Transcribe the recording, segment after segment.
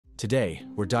Today,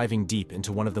 we're diving deep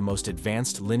into one of the most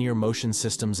advanced linear motion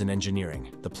systems in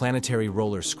engineering, the Planetary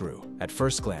Roller Screw. At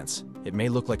first glance, it may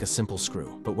look like a simple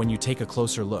screw, but when you take a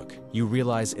closer look, you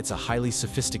realize it's a highly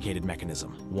sophisticated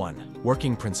mechanism. 1.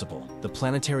 Working principle. The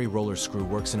Planetary Roller Screw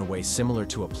works in a way similar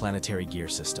to a planetary gear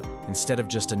system. Instead of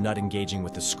just a nut engaging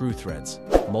with the screw threads,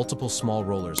 multiple small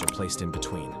rollers are placed in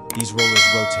between. These rollers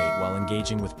rotate while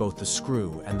engaging with both the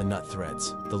screw and the nut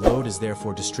threads. The load is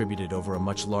therefore distributed over a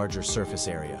much larger surface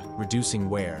area, reducing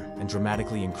wear and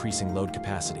dramatically increasing load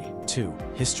capacity. 2.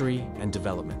 History and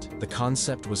development. The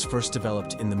concept was first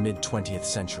developed in the mid-20th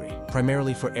century,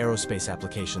 primarily for aerospace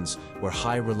applications where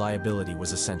high reliability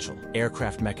was essential.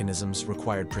 Aircraft mechanisms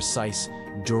required precise,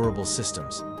 durable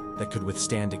systems that could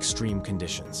withstand extreme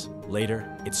conditions.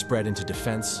 Later, it spread into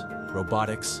defense,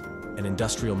 robotics, and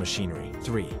industrial machinery.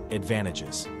 3.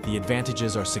 Advantages. The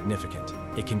advantages are significant.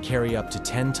 It can carry up to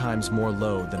 10 times more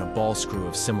load than a ball screw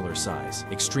of similar size.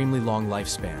 Extremely long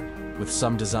lifespan, with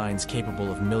some designs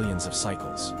capable of millions of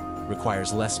cycles.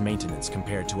 Requires less maintenance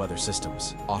compared to other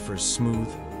systems. Offers smooth,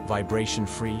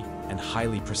 vibration-free, and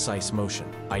highly precise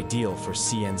motion. Ideal for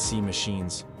CNC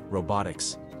machines,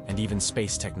 robotics, and even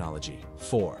space technology.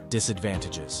 4.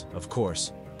 Disadvantages. Of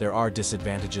course, there are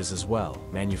disadvantages as well.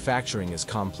 Manufacturing is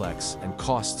complex and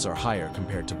costs are higher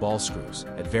compared to ball screws.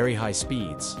 At very high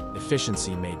speeds,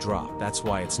 efficiency may drop. That's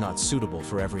why it's not suitable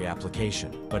for every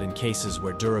application. But in cases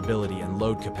where durability and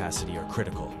load capacity are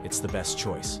critical, it's the best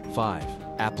choice. 5.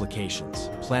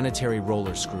 Applications. Planetary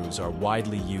roller screws are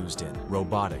widely used in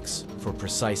robotics for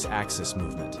precise axis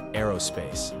movement,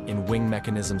 aerospace, in wing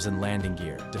mechanisms and landing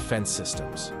gear, defense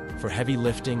systems, for heavy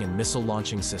lifting and missile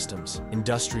launching systems,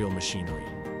 industrial machinery,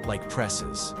 like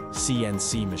presses,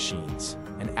 CNC machines,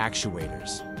 and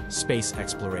actuators, space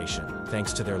exploration,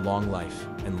 thanks to their long life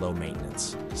and low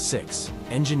maintenance. 6.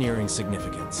 Engineering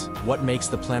significance. What makes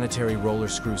the Planetary Roller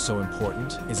Screw so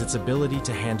important is its ability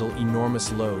to handle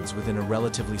enormous loads within a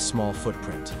relatively small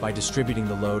footprint. By distributing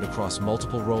the load across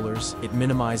multiple rollers, it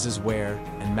minimizes wear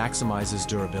and maximizes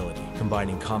durability,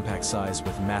 combining compact size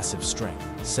with massive strength.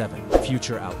 7.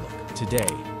 Future outlook. Today,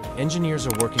 engineers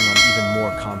are working on even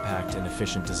more compact and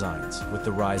efficient designs. With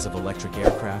the rise of electric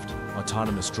aircraft,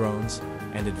 autonomous drones,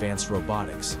 and advanced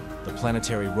robotics, the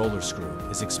Planetary Roller Screw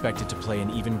is expected to play an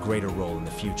even greater role in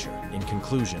the future. In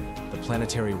conclusion, the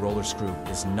Planetary Roller Screw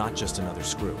is not just another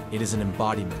screw. It is an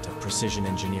embodiment of precision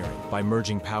engineering. By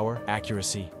merging power,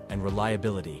 accuracy, and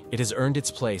reliability, it has earned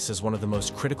its place as one of the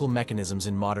most critical mechanisms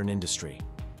in modern industry.